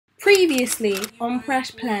Previously on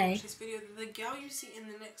Press Play. This video, the girl you see in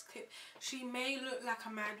the next clip, she may look like a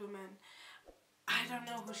mad woman. I don't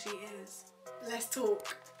know who she is. Let's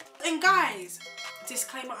talk. And guys,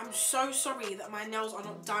 disclaimer, I'm so sorry that my nails are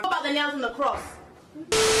not done. What about the nails on the cross?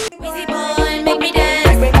 Wizzy boy, make me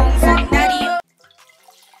dance.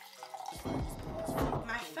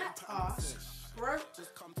 My fat ass broke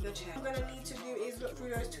the chair. What I'm gonna need to do is look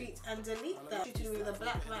through those tweets and delete them. To do with a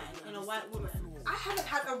black man and a white woman. I haven't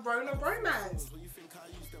had a Rona bromance. Me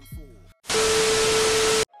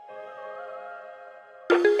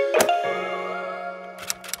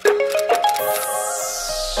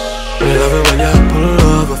love it when you pull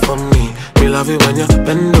over for me. Me love it when you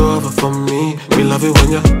bend over for me. Me love it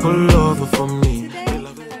when you pull over for me.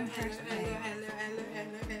 Hello.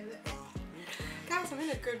 Guys, I'm in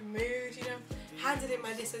a good mood, you know. Handed in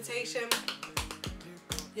my dissertation.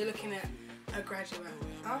 You're looking at a graduate.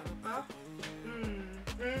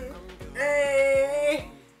 Hey.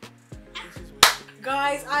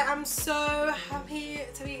 Guys, I am so happy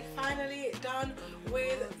to be finally done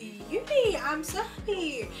with uni. I'm so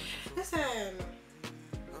happy. Listen,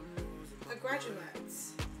 a graduate,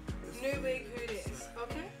 new wig, who it is,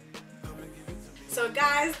 okay? So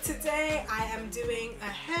guys, today I am doing a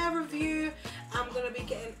hair review. I'm gonna be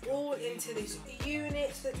getting all into this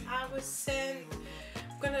unit that I was sent.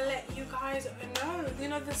 I'm gonna let you guys know, you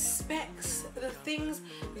know, the specs, the things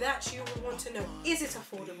that you will want to know. Is it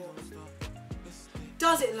affordable?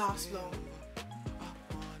 Does it last long?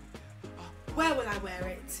 Where will I wear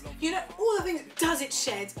it? You know, all the things. Does it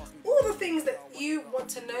shed? All the things that you want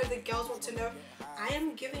to know, the girls want to know. I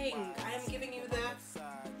am giving you the. I'm giving you the.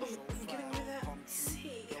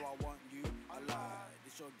 See.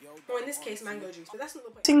 Or in this case, mango juice. But that's not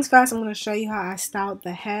the point. Things first, I'm going to show you how I styled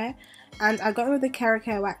the hair, and I got with the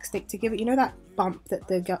Coco wax stick to give it, you know, that bump that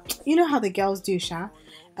the girl, you know how the girls do, Sha.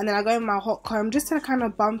 And then I go in my hot comb just to kind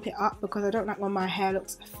of bump it up because I don't like when my hair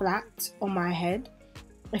looks flat on my head,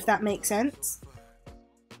 if that makes sense.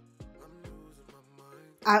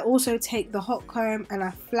 I also take the hot comb and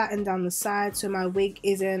I flatten down the side so my wig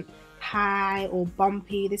isn't high or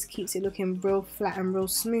bumpy. This keeps it looking real flat and real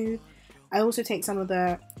smooth. I also take some of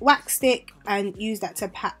the wax stick and use that to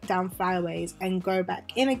pat down flyaways and go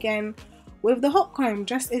back in again with the hot comb,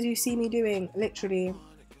 just as you see me doing, literally.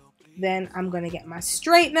 Then I'm going to get my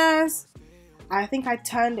straighteners. I think I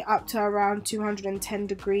turned it up to around 210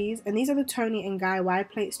 degrees. And these are the Tony and Guy wide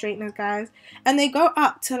plate straighteners, guys. And they go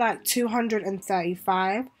up to like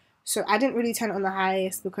 235. So I didn't really turn it on the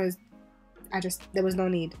highest because there was no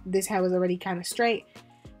need. This hair was already kind of straight.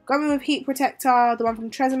 Going with heat protector, the one from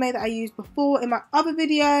Tresemme that I used before in my other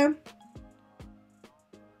video.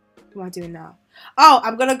 What am I doing now? Oh,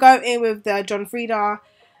 I'm going to go in with the John Frieda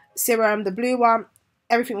serum, the blue one.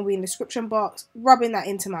 Everything will be in the description box. Rubbing that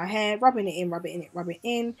into my hair, rubbing it in, rub it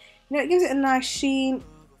in. You know, it gives it a nice sheen.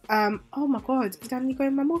 Oh my god, did I need to go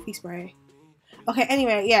in my Morphe spray? Okay,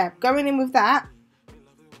 anyway, yeah, going in with that.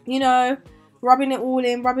 You know, rubbing it all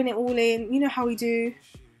in. You know how we do.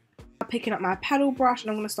 I'm picking up my paddle brush and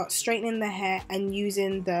I'm going to start straightening the hair and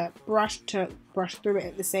using the brush to brush through it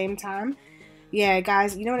at the same time. Yeah,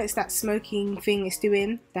 guys, you know when it's that smoking thing it's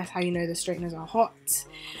doing? That's how you know the straighteners are hot.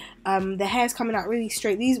 The hair's coming out really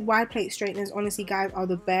straight. These wide plate straighteners, honestly guys, are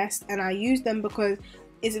the best, and I use them because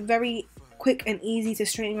it's very quick and easy to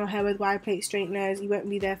straighten your hair with wide plate straighteners. You won't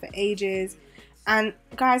be there for ages. And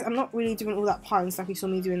guys, I'm not really doing all that parting stuff you saw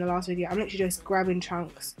me do in the last video. I'm literally just grabbing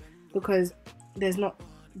chunks because there's not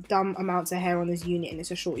dumb amounts of hair on this unit and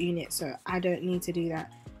it's a short unit, so I don't need to do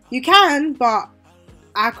that. You can, but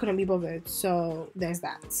I couldn't be bothered, so there's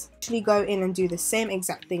that. Actually go in and do the same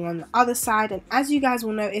exact thing on the other side, and as you guys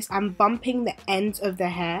will notice, I'm bumping the ends of the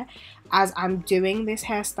hair as I'm doing this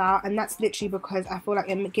hairstyle, and that's literally because I feel like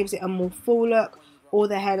it gives it a more full look. All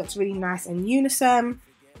the hair looks really nice and unison,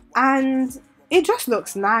 and it just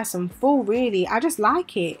looks nice and full, really. I just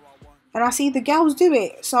like it, and I see the girls do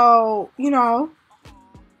it, so, you know,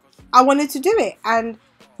 I wanted to do it, and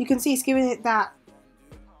you can see it's giving it that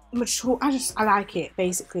mature. I like it,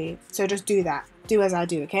 basically. So just do that, do as I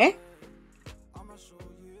do, okay?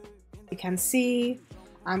 You can see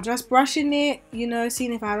I'm just brushing it, you know,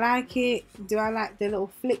 seeing if I like it. Do I like the little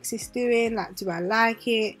flicks it's doing? Like, do I like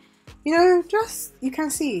it? You know, just, you can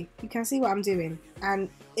see what I'm doing, and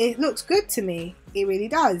it looks good to me. It really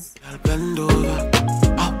does. So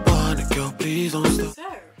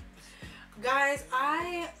guys,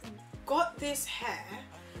 I got this hair.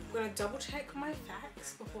 I'm going to double check my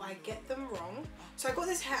facts before I get them wrong. So I got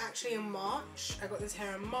this hair actually in March.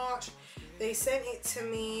 They sent it to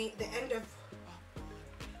me the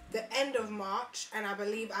end of March, and I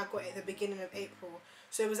believe I got it at the beginning of April.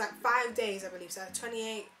 So it was like 5 days, I believe. So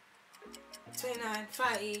 28, 29,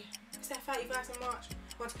 30. Is that 31st of March?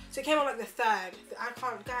 So it came on like the 3rd. I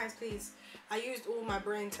can't, guys, please. I used all my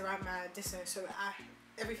brain to write my ISSA, so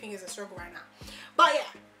everything is a struggle right now. But yeah,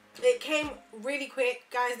 it came really quick,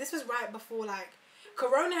 guys. This was right before like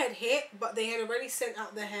Corona had hit, but they had already sent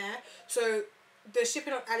out the hair, so the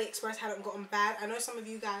shipping on AliExpress hadn't gotten bad. I know some of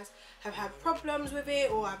you guys have had problems with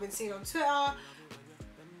it, or I've been seeing on Twitter.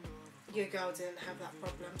 Your girl didn't have that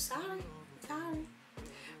problem. Sorry.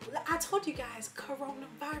 I told you guys,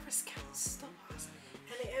 coronavirus can't stop us,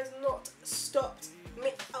 and it has not stopped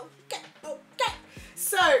me. Okay.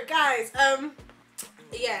 So guys,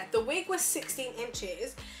 yeah, the wig was 16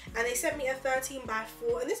 inches, and they sent me a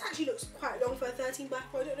 13x4, and this actually looks quite long for a 13x4.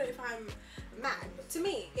 I don't know if I'm mad, but to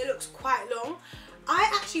me it looks quite long.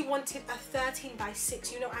 I actually wanted a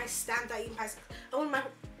 13x6. You know, I stand 13x6. I wanted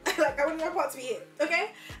my part to be here,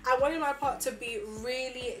 okay? I wanted my part to be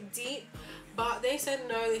really deep, but they said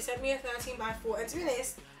no. They sent me a 13x4, and to be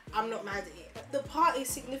honest, I'm not mad at it. The part is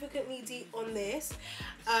significantly deep on this.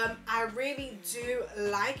 I really do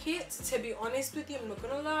like it, to be honest with you. I'm not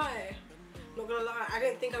gonna lie. I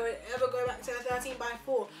didn't think I would ever go back to a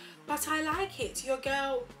 13x4, but I like it. Your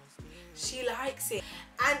girl, she likes it.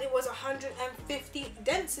 And it was 150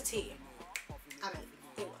 density. I mean,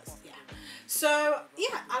 it was, yeah. So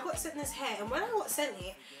yeah, I got sent this hair, and when I got sent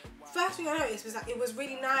it, first thing I noticed was that it was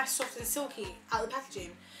really nice, soft and silky out of the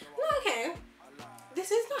packaging. Okay,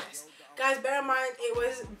 this is nice. Guys, bear in mind, it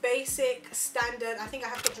was basic, standard. I think I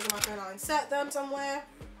have pictures on my phone. I'll insert them somewhere.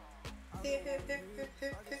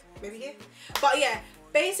 Maybe here. But yeah,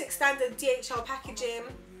 basic, standard DHL packaging.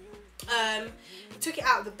 Took it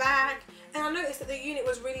out of the bag, and I noticed that the unit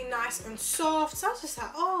was really nice and soft. So I was just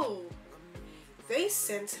like, oh, they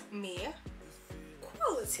sent me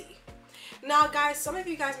quality. Now guys, some of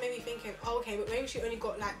you guys may be thinking, oh, okay, but maybe she only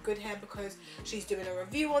got like good hair because she's doing a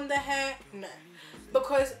review on the hair. No,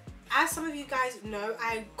 because as some of you guys know,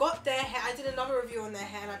 I got their hair, I did another review on their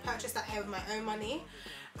hair, and I purchased that hair with my own money.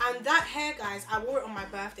 And that hair, guys, I wore it on my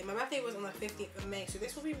birthday. My birthday was on the 15th of May, so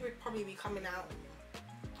this will probably be coming out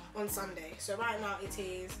on Sunday. So right now it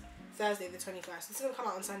is Thursday the 21st. This is going to come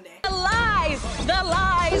out on Sunday. The lies!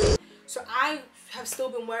 So I have still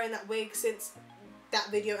been wearing that wig since that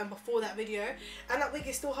video and before that video, and that wig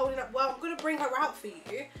is still holding up well. I'm going to bring her out for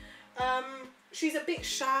you. She's a bit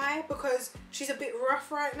shy because she's a bit rough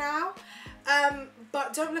right now,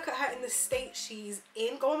 but don't look at her in the state she's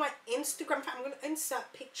in. Go on my Instagram. In fact, I'm going to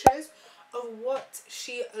insert pictures of what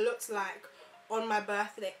she looks like on my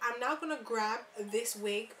birthday. I'm now going to grab this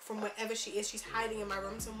wig from wherever she is. She's hiding in my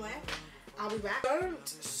room somewhere. I'll be back. Don't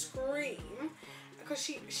scream, because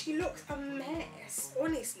she looks a mess,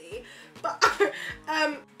 honestly. But this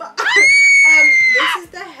is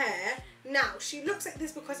the hair. Now, she looks like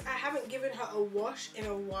this because I haven't given her a wash in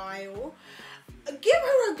a while. Give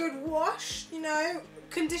her a good wash, you know,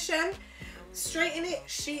 condition, straighten it.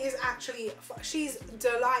 She's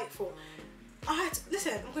delightful.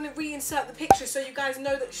 Listen, I'm going to reinsert the picture so you guys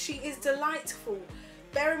know that she is delightful.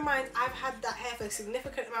 Bear in mind, I've had that hair for a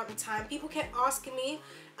significant amount of time. People kept asking me,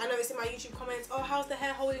 I know it's in my YouTube comments, oh, how's the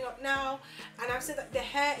hair holding up now? And I've said that the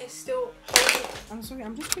hair is still holding up. I'm sorry,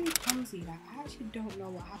 I'm just really clumsy. Like, I actually don't know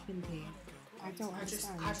what happened here. I don't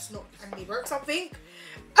understand. I just knocked broke something.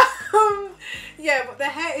 Yeah, but the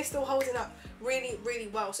hair is still holding up really, really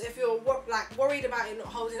well. So if you're like worried about it not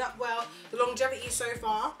holding up well, the longevity so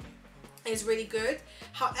far is really good.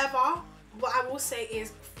 However, what I will say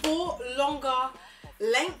is, for longer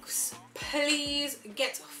lengths, please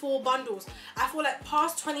get 4 bundles. I feel like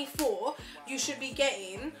past 24 you should be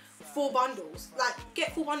getting 4 bundles. Like,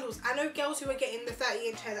 get 4 bundles. I know girls who are getting the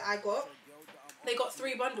 30-inch hair that I got, they got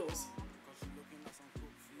 3 bundles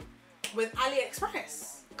with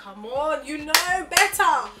AliExpress. Come on, you know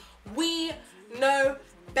better. We know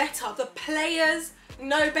better. The players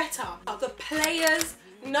know better. The players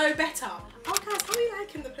know better. Oh guys, how are you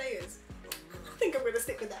liking the players? I think I'm going to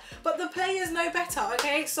stick with that. But the players know better,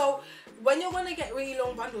 okay? So when you're going to get really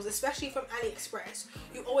long bundles, especially from AliExpress,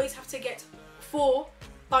 you always have to get 4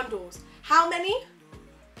 bundles. How many?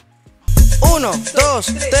 1, 2, 3,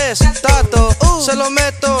 tato, se lo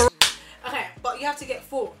meto. Okay, but you have to get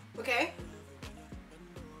 4, okay?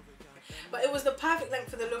 But it was the perfect length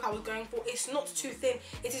for the look I was going for. It's not too thin,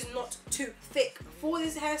 it is not too thick. For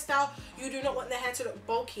this hairstyle, you do not want the hair to look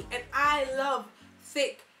bulky. And I love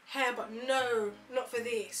thick hair, but no, not for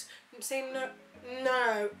this. I'm saying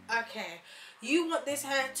no, okay. You want this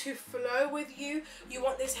hair to flow with you. You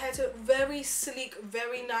want this hair to look very sleek,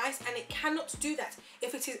 very nice, and it cannot do that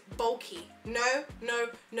if it is bulky. No, no,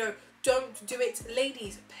 no. don't do it.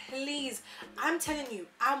 Ladies, please, I'm telling you,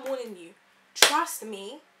 I'm warning you, trust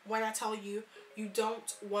me when I tell you you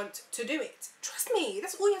don't want to do it. Trust me,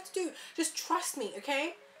 that's all you have to do. Just trust me,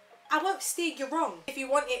 okay? I won't steer you wrong. If you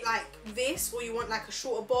want it like this, or you want like a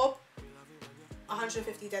shorter bob,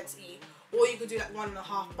 150 density, or you could do like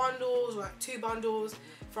 1.5 bundles, or like 2 bundles,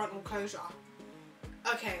 frontal closure.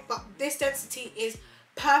 Okay, but this density is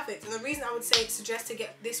perfect, and the reason I would say suggest to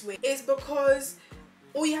get this wig is because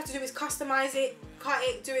all you have to do is customize it, cut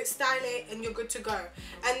it, do it, style it, and you're good to go.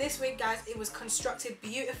 And this wig, guys, it was constructed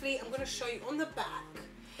beautifully. I'm going to show you on the back.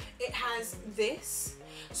 It has this.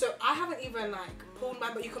 So I haven't even like pulled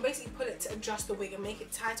mine, but you can basically pull it to adjust the wig and make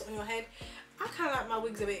it tighter on your head. I kind of like my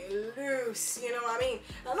wigs a bit loose, you know what I mean?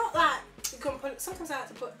 Now, not that you can put, sometimes I like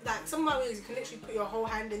to put, like some of my wigs you can literally put your whole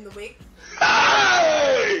hand in the wig.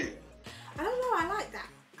 Hey! I don't know, I like that.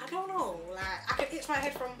 I don't know, like I can itch my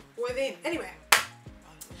head from within. Anyway,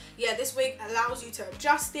 yeah, this wig allows you to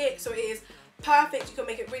adjust it, so it is perfect. You can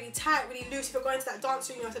make it really tight, really loose. If you're going to that dance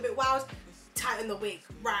room, you know, it's a bit wild, tighten the wig,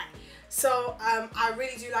 right? So I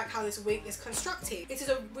really do like how this wig is constructed. This is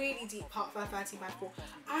a really deep part for a 13x4.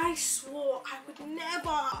 I swore I would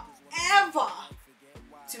never, ever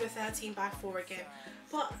do a 13x4 again.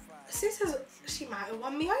 But sisters, she might have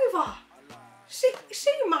won me over. She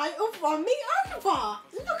might have won me over.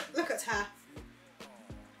 Look at her.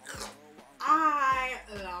 I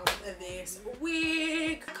love this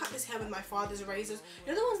wig. I cut this hair with my father's razors.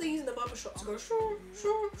 You know the ones they use in the barber shop to go shoo,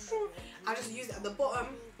 shoo, shoo. I just use it at the bottom.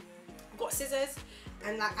 Got scissors,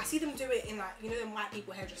 and like I see them do it in like, you know, them white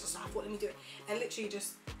people hairdressers, so I thought, let me do it, and literally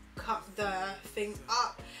just cut the things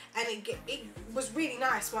up, and it was really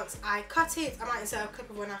nice once I cut it. I might insert a clip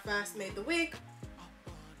of when I first made the wig.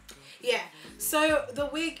 Yeah, so the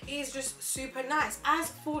wig is just super nice.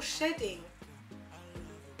 As for shedding,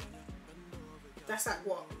 that's like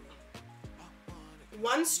what,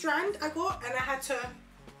 1 strand I got, and I had to,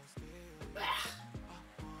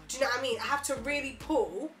 do you know what I mean? I have to really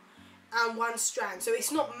pull, and 1 strand, so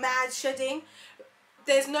it's not mad shedding.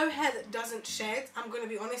 There's no hair that doesn't shed, I'm gonna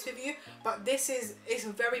be honest with you, but this is, it's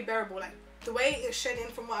very bearable. Like the way it's shedding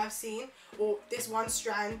from what I've seen, or this 1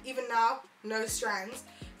 strand, even now, no strands,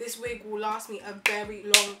 this wig will last me a very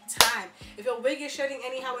long time. If your wig is shedding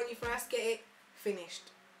anyhow when you first get it,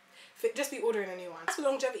 finished. Just be ordering a new one. As for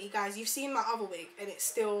longevity, guys, you've seen my other wig and it's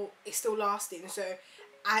still lasting, so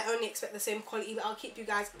I only expect the same quality, but I'll keep you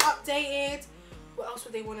guys updated. What else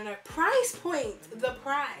would they want to know? Price point, the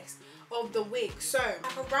price of the wig. So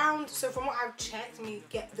around, so from what I've checked, let me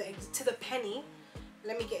get to the penny.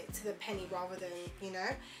 Let me get it to the penny rather than, you know,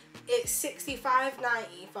 it's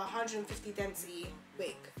 £65.90 for 150 density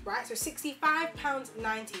wig, right? So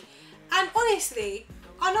 £65.90. And honestly,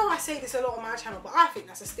 I know I say this a lot on my channel, but I think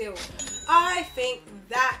that's a steal. I think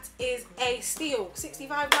that is a steal.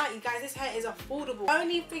 £65.90, guys, this hair is affordable. The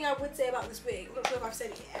only thing I would say about this wig, I'm not sure if I've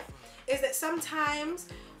said it yet, is that sometimes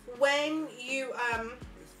when you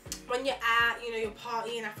when you're at, you know, you're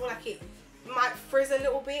partying, I feel like it might frizz a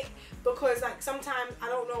little bit, because like sometimes, I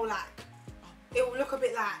don't know, like it will look a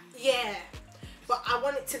bit like, yeah, but I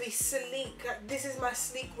want it to be sleek. Like, this is my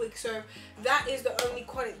sleek wig, so that is the only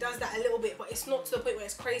con. It does that a little bit, but it's not to the point where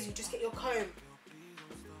it's crazy. You just get your comb,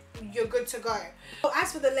 you're good to go. So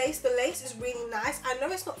as for the lace is really nice. I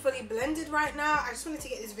know it's not fully blended right now. I just wanted to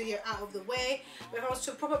get this video out of the way, but if I was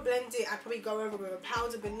to proper blend it, I'd probably go over with a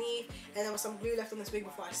powder beneath, and there was some glue left on this wig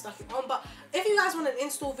before I stuck it on. But if you guys want an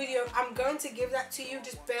install video, I'm going to give that to you.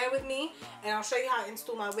 Just bear with me, and I'll show you how to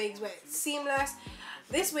install my wigs where it's seamless.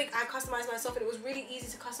 This wig I customized myself, and it was really easy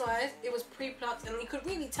to customize. It was pre-plucked, and you could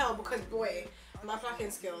really tell because, boy, my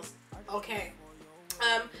plucking skills, okay.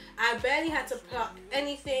 I barely had to pluck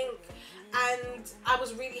anything, and I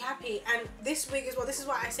was really happy. And this wig as well, this is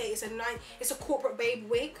why I say it's a corporate babe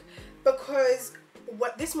wig, because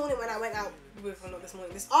this morning when I went out with, well, not this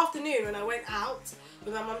morning, this afternoon when I went out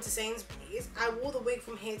with my mum to Sainsbury's, I wore the wig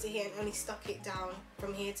from here to here and only stuck it down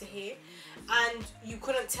from here to here, and you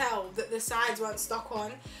couldn't tell that the sides weren't stuck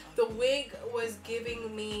on. The wig was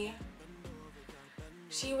giving me,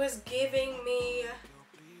 she was giving me,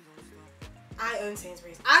 I own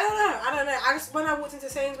Sainsbury's. I don't know. I just, when I walked into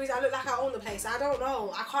Sainsbury's, I looked like I owned the place. I don't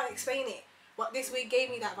know. I can't explain it. But this wig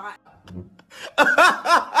gave me that vibe.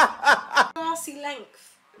 Classy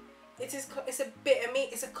length. It's a bit of meat.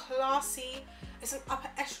 It's a classy, it's an upper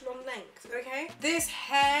echelon length, okay? This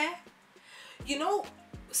hair, you know,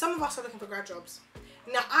 some of us are looking for grad jobs.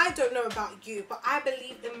 Now, I don't know about you, but I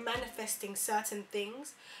believe in manifesting certain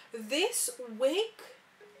things. This wig,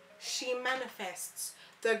 she manifests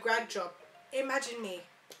the grad job. Imagine me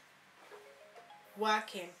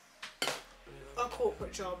working a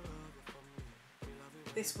corporate job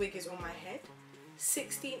This wig is on my head,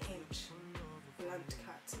 16-inch blunt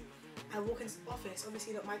cut. I walk into the office,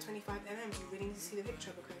 obviously not my 25mm, you really need to see the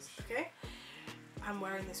picture because, okay? I'm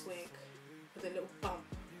wearing this wig with a little bump.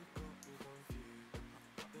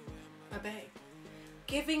 A babe.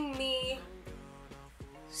 Giving me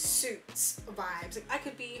Suits vibes. Like, I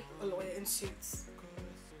could be a lawyer in Suits.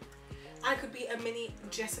 I could be a mini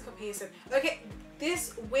Jessica Pearson. Okay,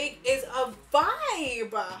 this wig is a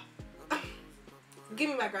vibe. Give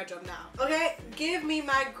me my grad job now, okay? Give me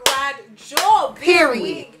my grad job. Period. This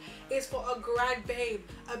wig is for a grad babe,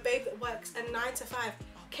 a babe that works a 9 to 5.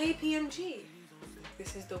 KPMG,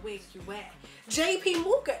 this is the wig you wear. JP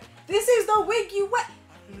Morgan, this is the wig you wear.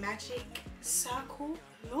 Magic Circle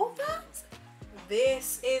Law Firms,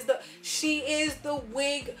 this is the, she is the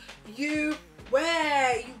wig you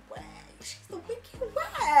wear. She's the wig you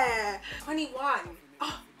wear. 21.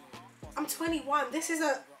 Oh, I'm 21. This is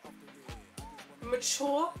a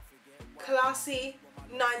mature, classy,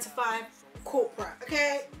 9 to 5 corporate,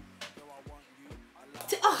 okay?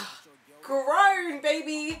 Grown,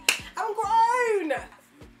 baby. I'm grown.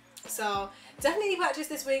 So definitely purchase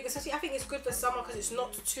this wig, especially I think it's good for summer because it's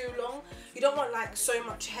not too long. You don't want like so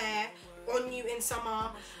much hair on you in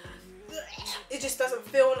summer. It just doesn't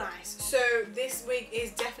feel nice. So this wig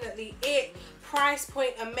is definitely it. Price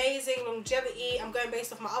point amazing, longevity. I'm going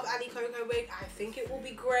based off my other Coco wig. I think it will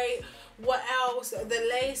be great. What else? The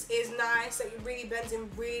lace is nice. Like, it really blends in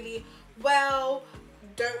really well.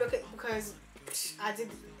 Don't look at, because I did,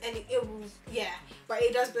 and it was, yeah, but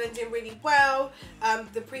it does blend in really well.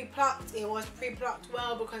 The pre-plucked, it was pre-plucked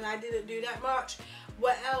well because I didn't do that much.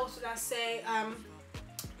 What else would I say?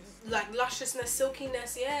 Like lusciousness,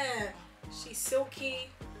 silkiness, yeah, she's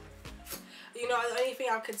silky. You know, the only thing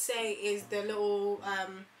I could say is the little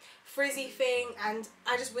frizzy thing, and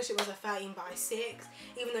I just wish it was a 13x6.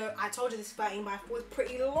 Even though I told you this 13x4 was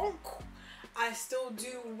pretty long, I still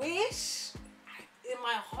do wish, in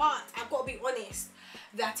my heart, I've got to be honest,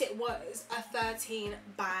 that it was a 13x6.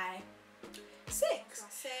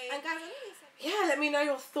 And guys, yeah, let me know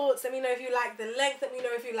your thoughts. Let me know if you like the length. Let me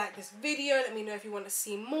know if you like this video. Let me know if you want to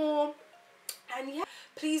see more. And yeah,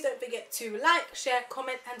 please don't forget to like, share,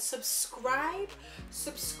 comment, and subscribe.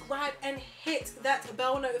 Subscribe and hit that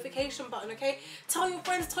bell notification button, okay? Tell your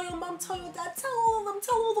friends, tell your mum, tell your dad, tell all of them,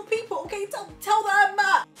 tell all the people, okay? Tell them.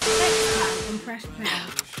 Next time on Fresh Play.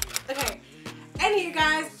 Okay, and you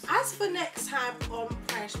guys, as for next time on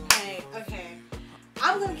Fresh Play, okay,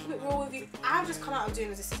 I'm going to keep it real with you. I've just come out of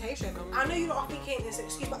doing a dissertation. I know you're not thinking this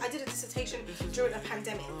excuse, but I did a dissertation during a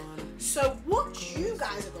pandemic. So what you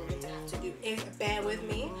guys are going to have to do is bear with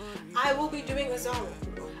me. I will be doing a zone.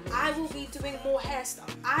 I will be doing more hair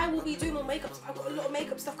stuff. I will be doing more makeup stuff. I've got a lot of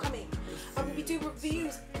makeup stuff coming. I will be doing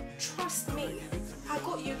reviews. Trust me. I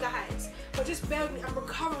got you guys. But just bear with me. I'm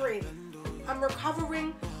recovering. I'm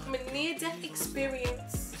recovering from a near-death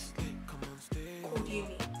experience called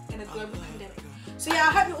uni in a global pandemic. So yeah,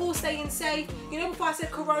 I hope you're all staying safe. You know, before I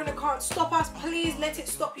said Corona can't stop us, please let it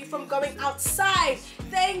stop you from going outside.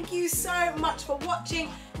 Thank you so much for watching.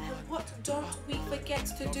 And what don't we forget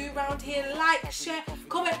to do around here? Like, share,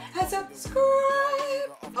 comment, and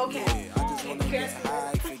subscribe. Okay.